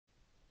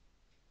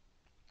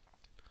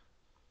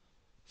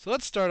So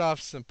let's start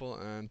off simple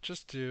and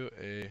just do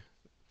a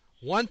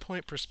 1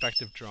 point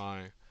perspective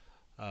drawing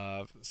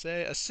of,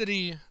 say, a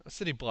city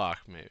block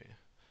maybe.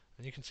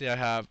 And you can see I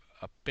have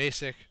a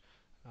basic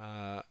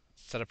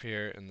setup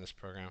here in this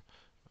program,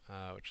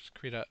 which is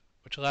Krita,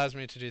 which allows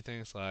me to do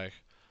things like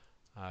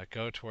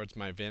go towards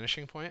my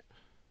vanishing point.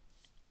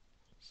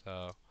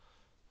 So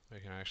we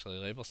can actually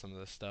label some of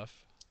this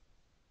stuff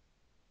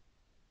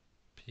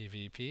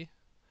PVP.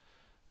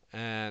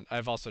 And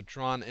I've also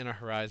drawn in a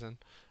horizon.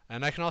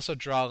 And I can also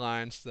draw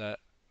lines that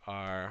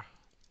are,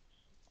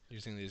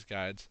 using these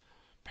guides,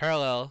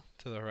 parallel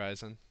to the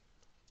horizon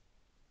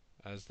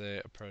as they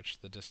approach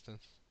the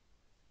distance.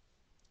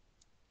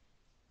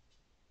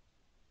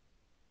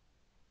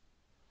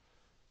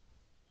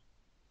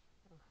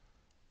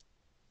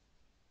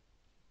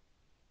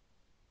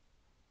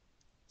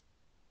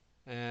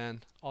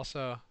 And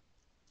also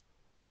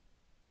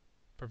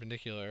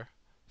perpendicular.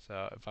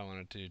 So if I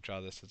wanted to draw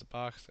this as a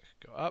box, I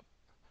could go up.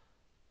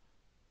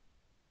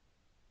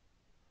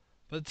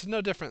 But it's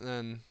no different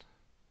than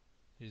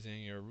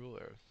using your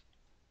ruler.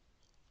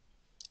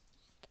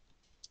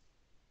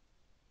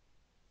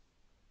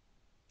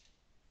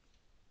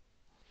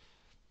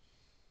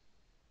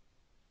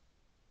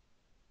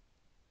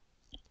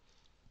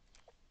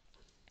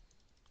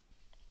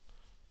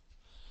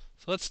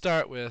 So let's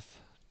start with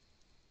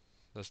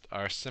just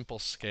our simple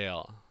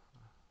scale,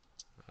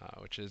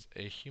 which is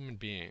a human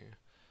being.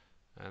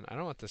 And I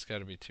don't want this guy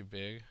to be too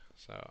big,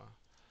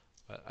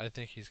 but I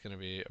think he's going to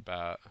be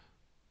about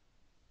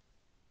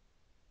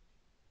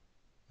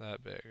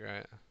that big,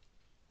 right?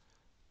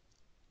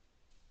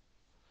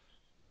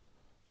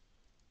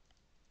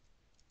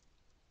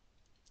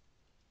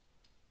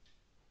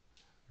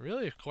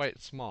 Really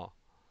quite small.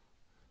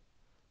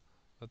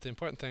 But the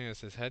important thing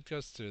is his head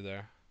goes through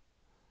there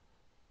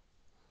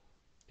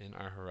in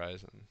our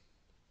horizon.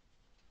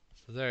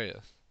 So there he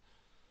is.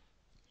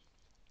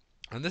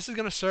 And this is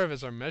going to serve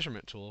as our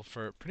measurement tool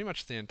for pretty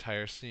much the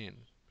entire scene,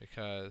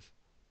 because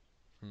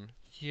from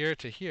here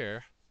to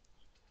here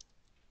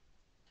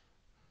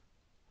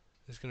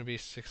is going to be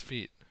 6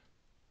 feet.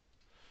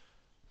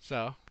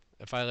 So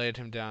if I laid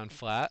him down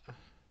flat,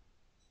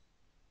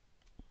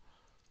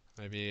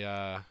 maybe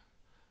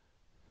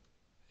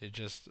he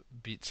just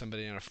beat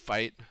somebody in a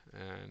fight,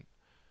 and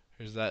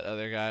here's that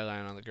other guy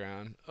lying on the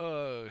ground.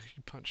 Oh,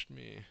 he punched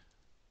me.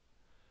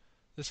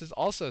 This is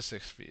also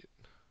 6 feet.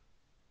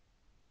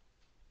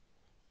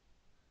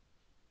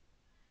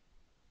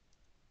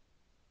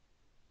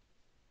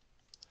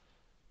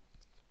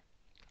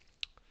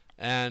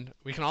 And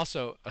we can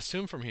also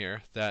assume from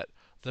here that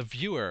the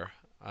viewer,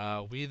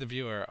 we the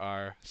viewer,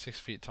 are 6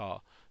 feet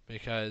tall,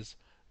 because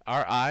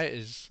our eye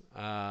is,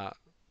 or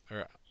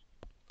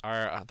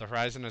the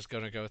horizon is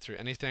going to go through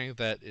anything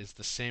that is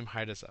the same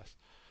height as us.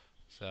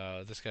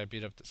 So this guy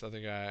beat up this other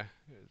guy,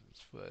 his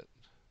foot,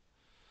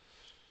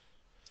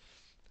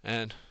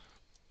 and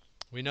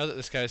we know that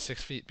this guy is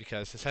 6 feet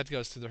because his head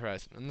goes through the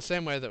horizon. In the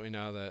same way that we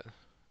know that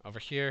over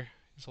here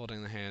he's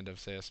holding the hand of,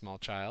 say, a small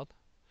child,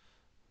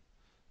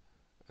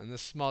 and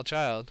this small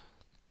child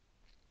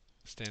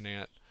standing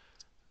at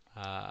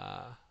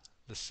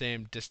the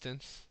same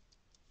distance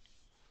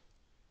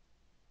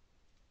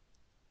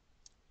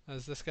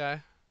as this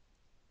guy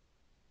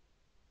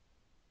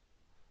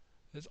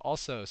is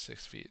also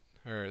 6 feet.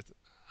 Or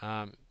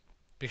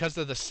because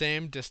they're the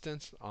same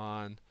distance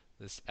on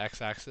this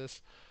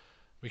x-axis,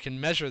 we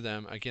can measure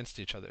them against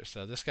each other.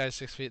 So this guy's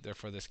 6 feet,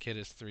 therefore this kid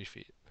is 3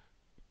 feet.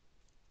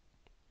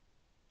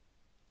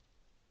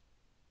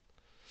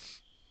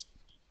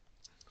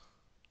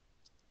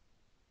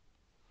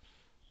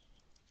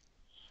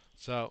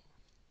 So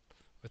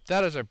with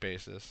that as our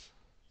basis,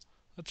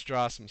 let's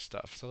draw some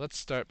stuff. So let's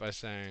start by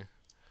saying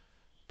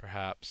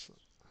perhaps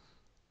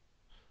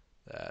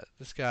that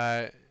this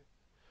guy,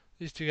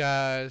 these two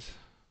guys,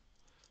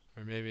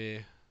 are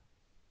maybe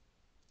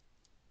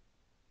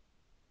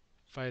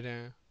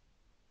fighting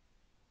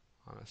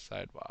on a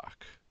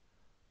sidewalk.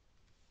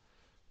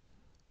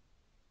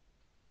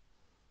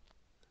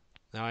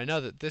 Now I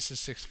know that this is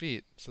 6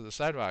 feet, so the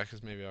sidewalk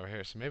is maybe over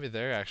here. So maybe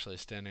they're actually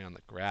standing on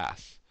the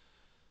grass.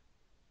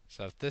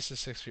 So if this is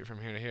 6 feet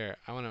from here to here,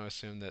 I want to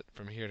assume that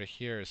from here to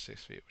here is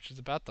 6 feet, which is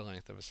about the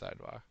length of a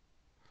sidewalk.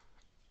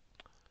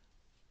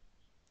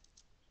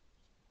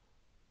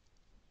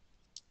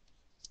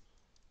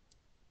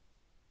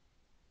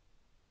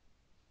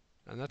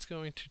 And that's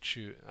going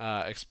to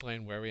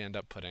explain where we end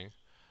up putting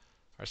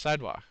our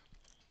sidewalk.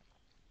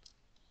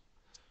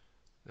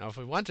 Now if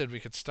we wanted, we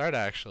could start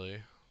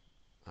actually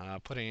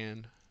putting in,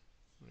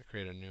 I'm going to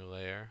create a new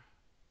layer.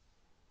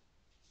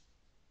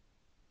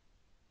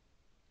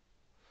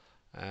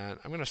 And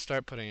I'm going to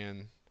start putting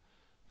in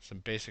some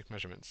basic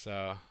measurements.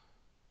 So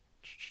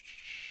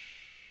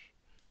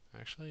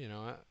actually, you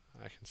know what?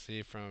 I can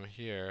see from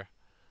here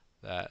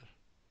that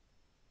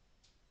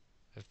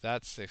if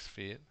that's 6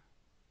 feet,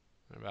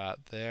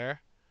 about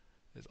there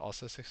is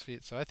also 6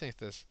 feet. So I think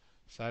this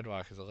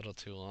sidewalk is a little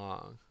too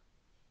long.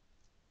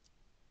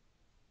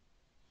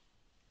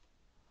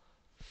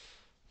 So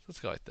let's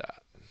go like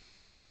that.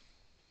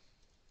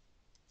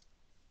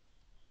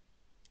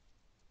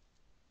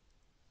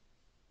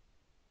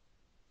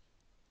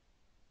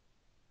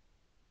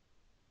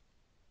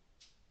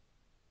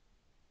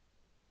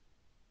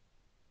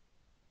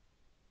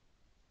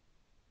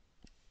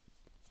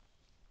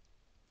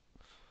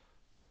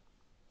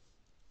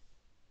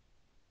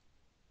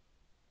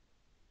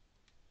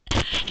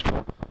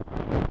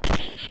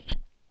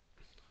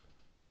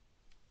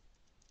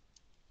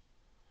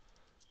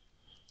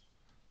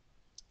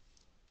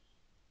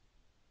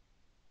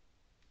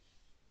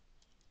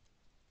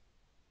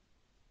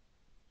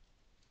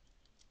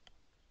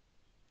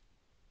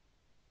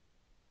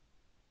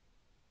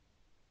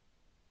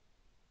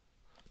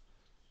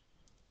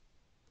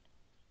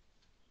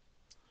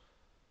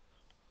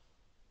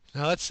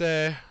 Now let's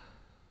say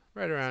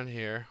right around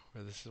here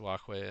where this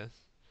walkway is,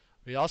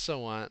 we also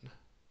want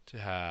to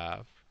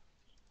have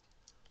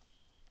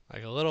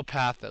like a little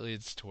path that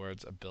leads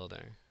towards a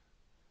building.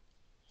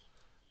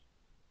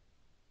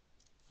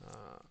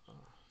 Uh,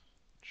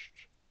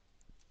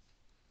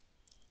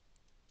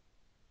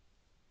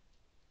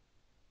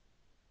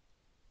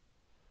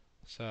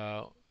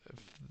 so if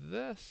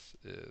this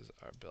is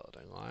our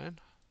building line,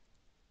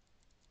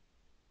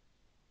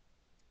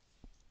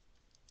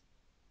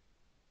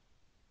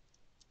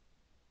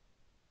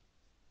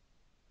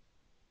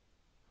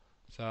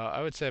 so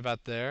I would say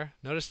about there.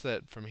 Notice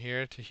that from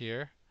here to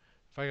here,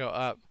 if I go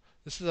up,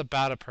 this is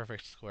about a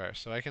perfect square.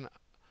 So I can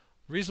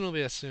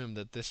reasonably assume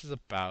that this is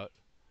about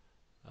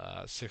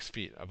 6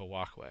 feet of a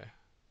walkway.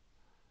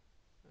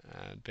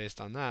 And based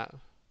on that,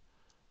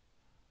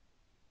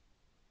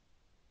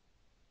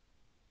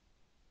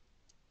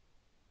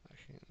 I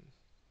can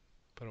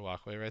put a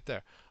walkway right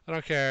there. I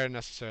don't care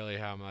necessarily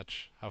how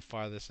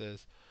far this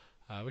is.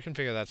 We can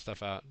figure that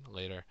stuff out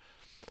later.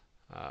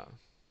 Uh,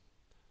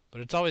 but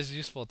it's always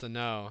useful to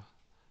know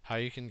how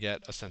you can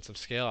get a sense of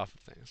scale off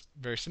of things.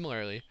 Very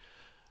similarly,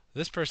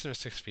 this person is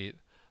 6 feet.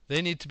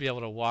 They need to be able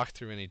to walk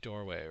through any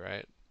doorway,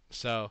 right?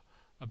 So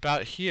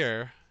about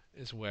here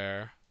is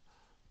where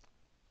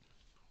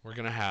we're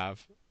going to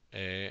have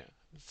a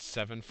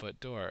 7-foot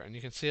door. And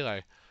you can see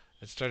like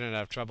it's starting to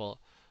have trouble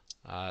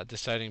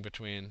deciding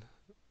between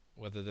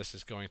whether this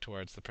is going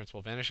towards the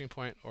principal vanishing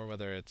point or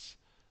whether it's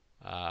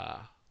uh,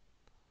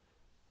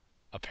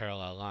 a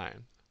parallel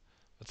line.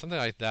 But something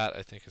like that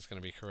I think is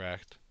going to be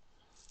correct.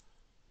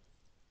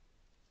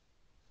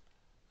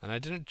 And I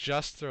didn't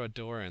just throw a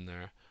door in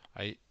there.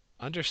 I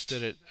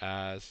understood it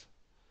as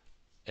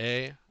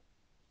A,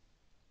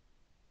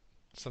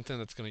 something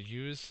that's going to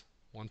use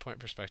 1 point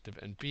perspective,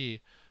 and B,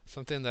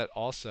 something that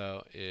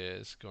also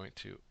is going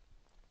to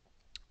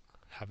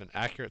have an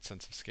accurate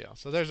sense of scale.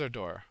 So there's our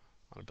door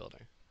on a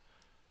building.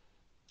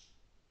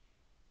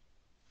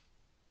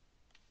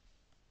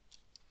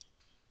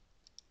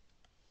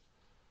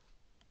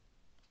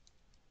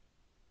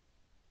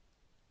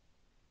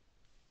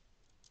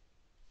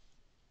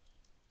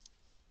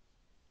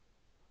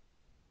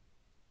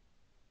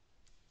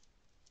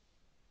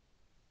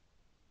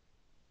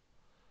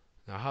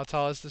 Now, how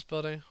tall is this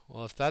building?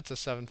 Well, if that's a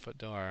 7-foot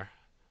door,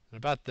 and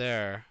about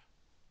there,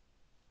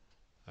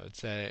 I would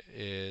say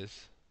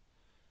is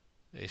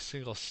a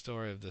single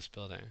story of this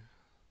building.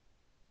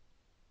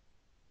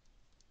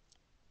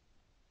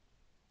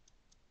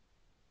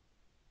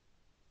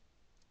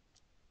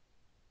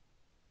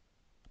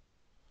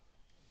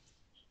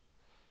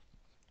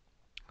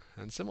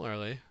 And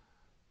similarly,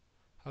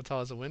 how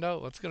tall is a window?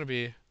 Well, it's going to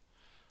be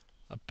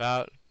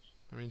about,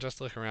 I mean, just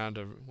look around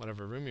to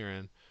whatever room you're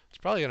in. It's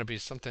probably going to be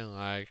something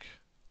like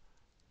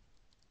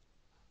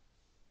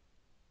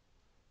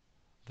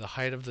the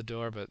height of the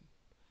door, but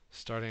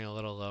starting a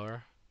little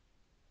lower.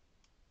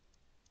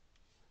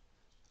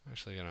 I'm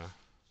actually going to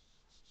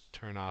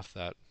turn off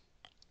that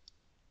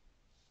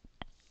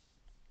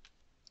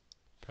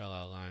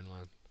parallel line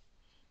one.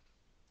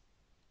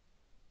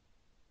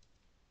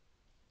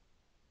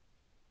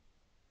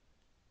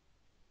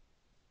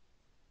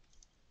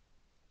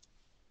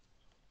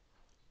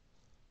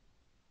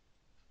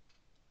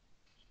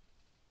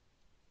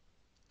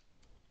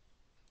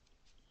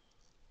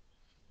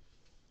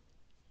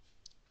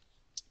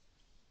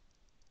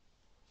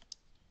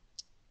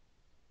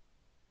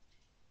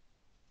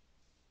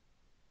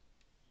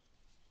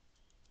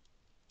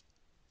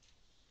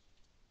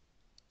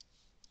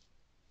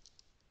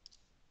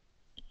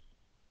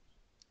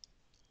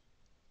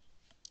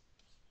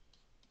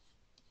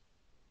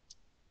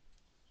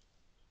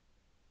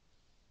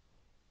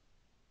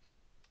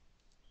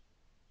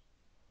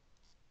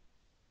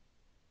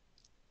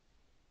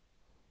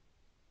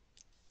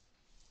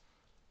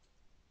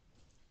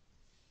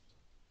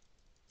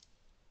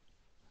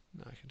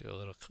 Now I can do a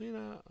little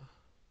cleanup.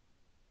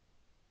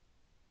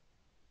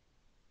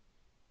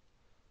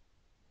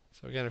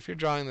 So again, if you're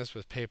drawing this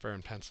with paper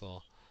and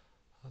pencil,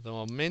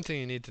 the main thing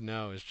you need to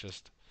know is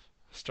just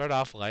start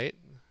off light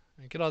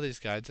and get all these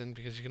guides in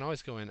because you can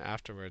always go in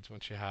afterwards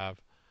once you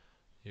have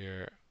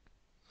your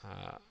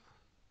uh,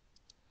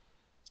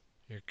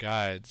 your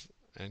guides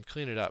and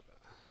clean it up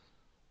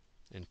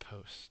in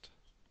post.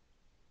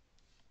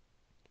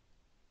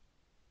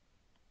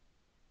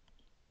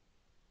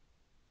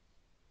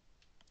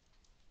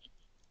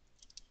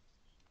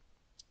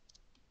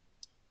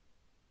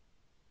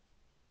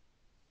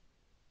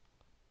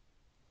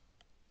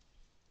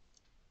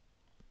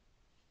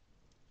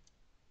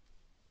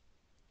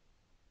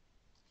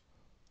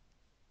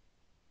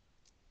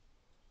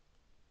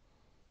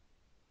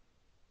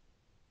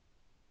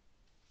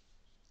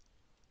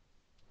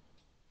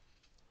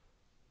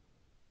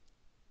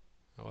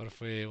 Now what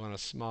if we want a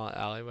small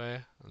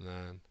alleyway and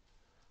then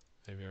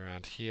maybe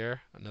around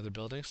here another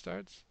building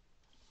starts?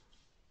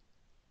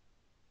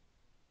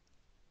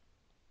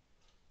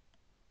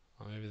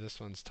 Well, maybe this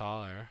one's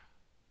taller.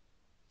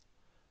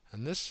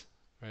 And this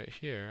right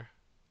here,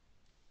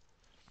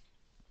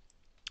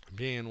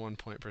 being in 1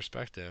 point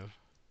perspective,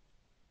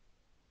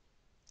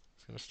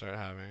 it's going to start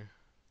having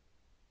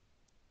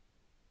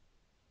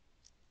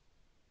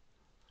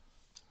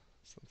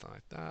something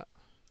like that.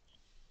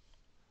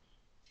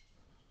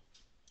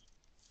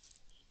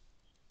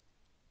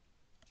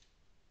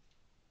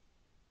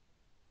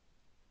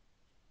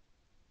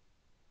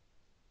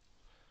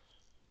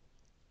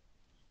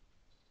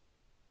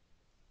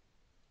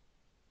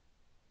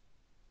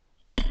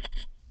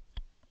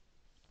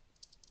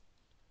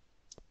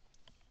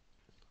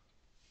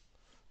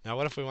 Now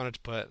what if we wanted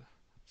to put,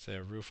 say,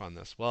 a roof on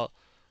this? Well,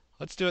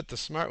 let's do it the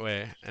smart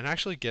way and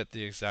actually get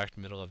the exact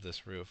middle of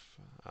this roof.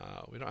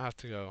 We don't have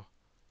to go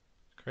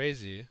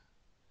crazy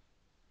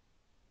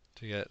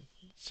to get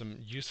some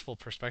useful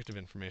perspective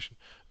information.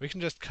 We can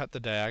just cut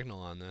the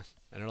diagonal on this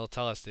and it'll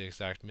tell us the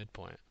exact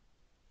midpoint.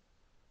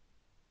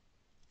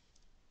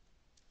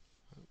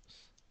 Oops.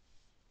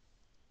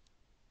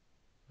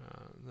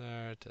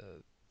 There to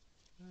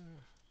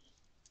there.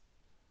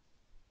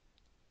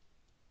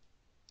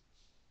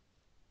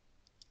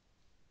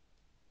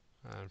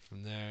 And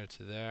from there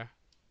to there.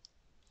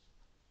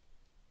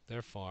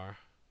 Therefore,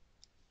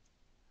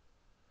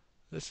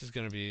 this is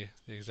going to be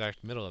the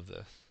exact middle of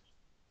this.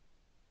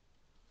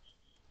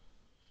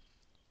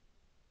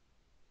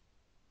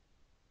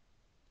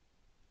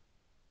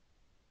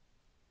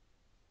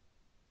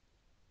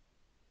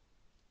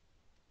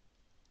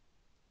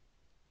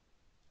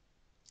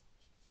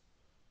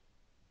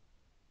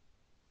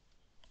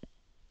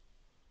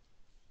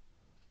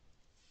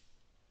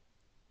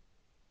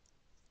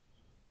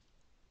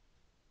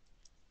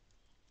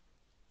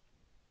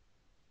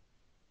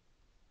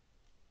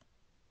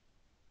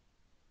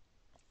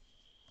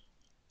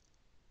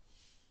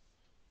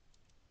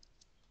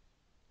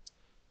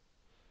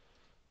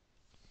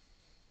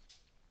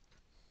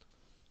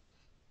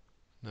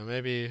 Now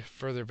maybe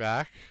further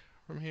back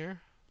from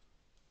here.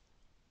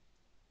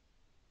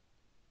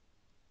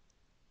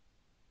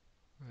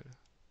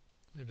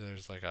 Maybe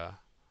there's like a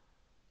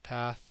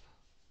path.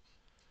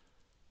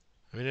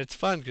 I mean, it's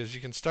fun because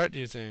you can start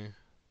using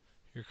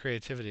your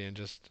creativity and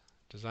just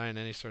design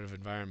any sort of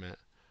environment,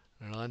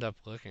 and it'll end up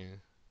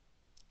looking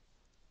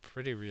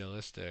pretty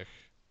realistic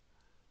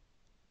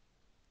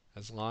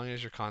as long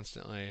as you're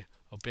constantly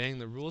obeying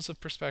the rules of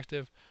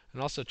perspective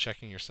and also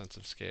checking your sense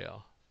of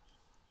scale.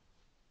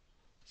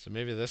 So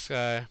maybe this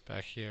guy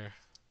back here,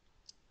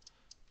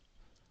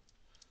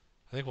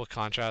 I think we'll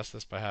contrast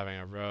this by having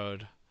a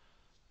road,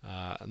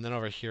 and then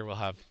over here we'll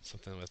have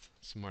something with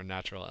some more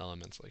natural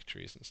elements like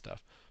trees and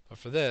stuff. But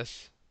for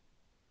this,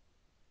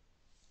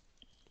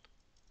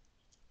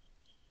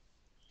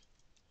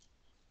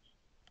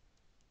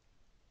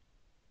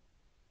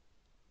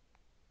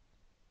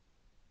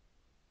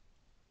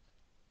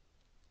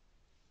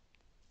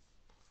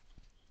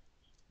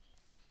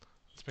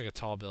 let's make a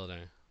tall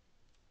building.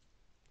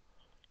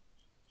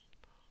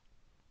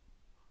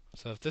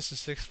 So if this is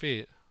 6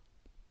 feet,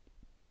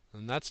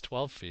 then that's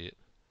 12 feet.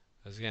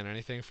 Because again,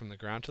 anything from the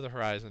ground to the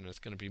horizon is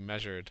going to be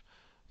measured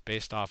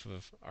based off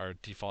of our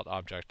default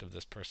object of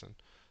this person.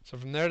 So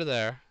from there to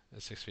there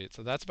is 6 feet.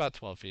 So that's about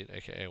 12 feet,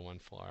 aka 1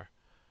 floor.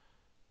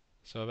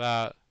 So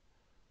about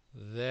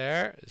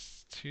there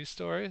is 2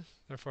 stories.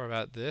 Therefore,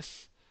 about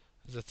this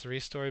is a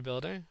 3-story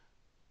building,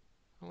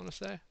 I want to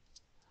say.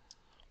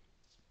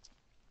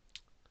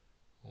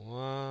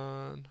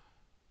 1,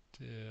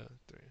 2,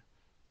 3.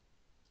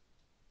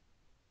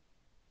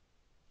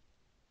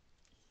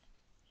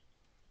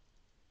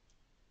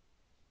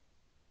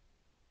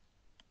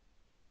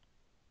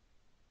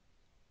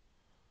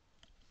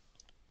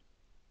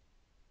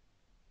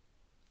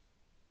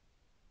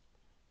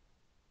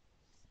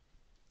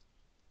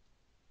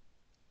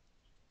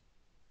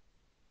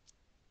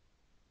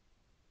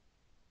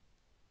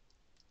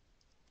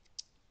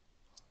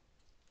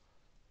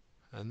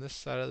 And this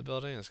side of the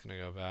building is going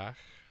to go back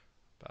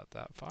about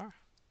that far.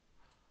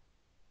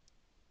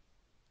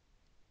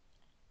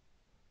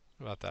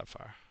 About that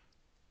far.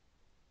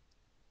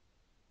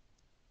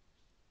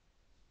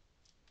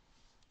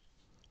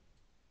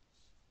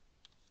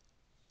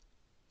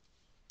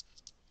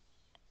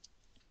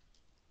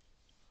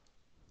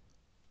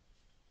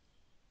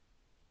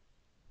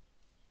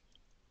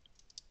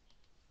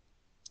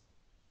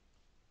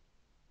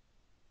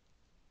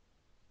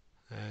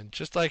 And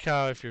just like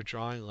how if you're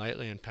drawing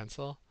lightly in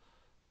pencil,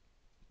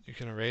 you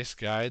can erase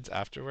guides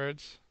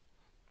afterwards.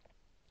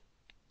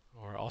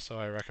 Or also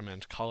I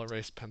recommend color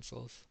erase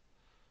pencils.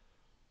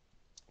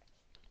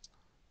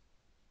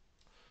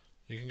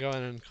 You can go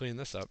in and clean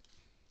this up.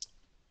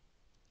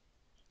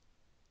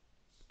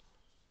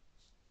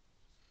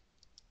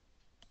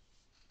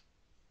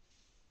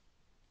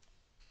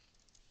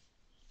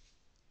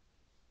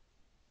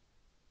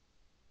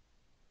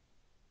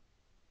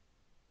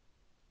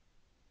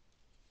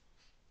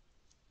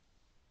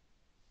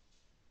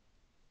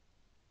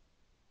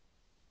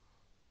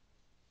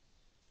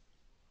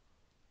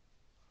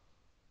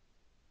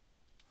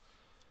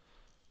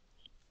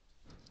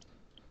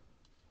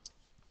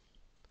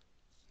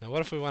 Now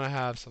what if we want to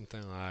have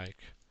something like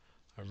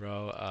a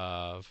row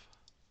of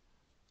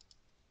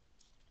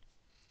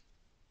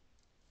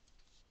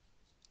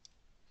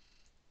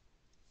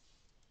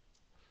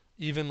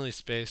evenly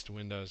spaced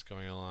windows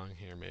going along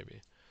here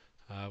maybe.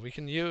 We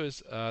can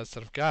use a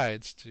set of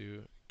guides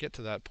to get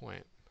to that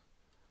point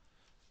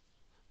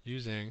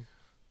using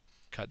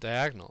cut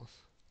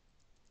diagonals.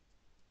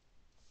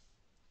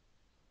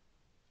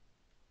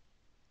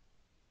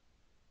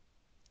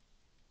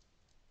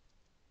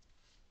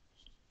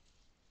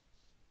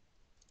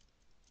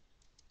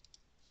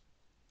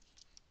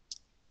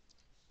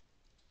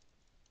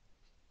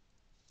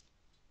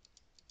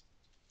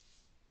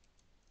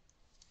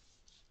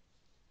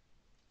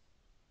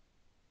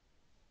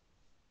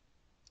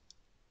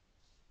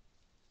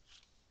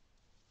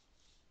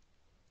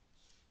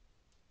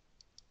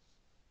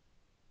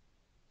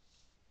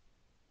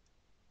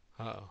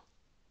 Uh-oh.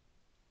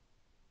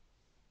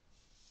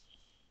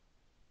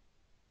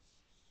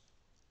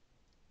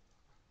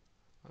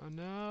 Oh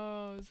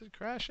no, is it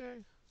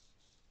crashing?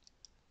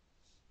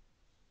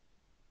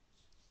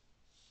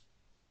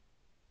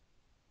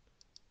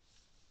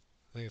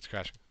 I think it's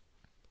crashing.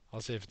 I'll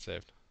see if it's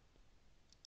saved.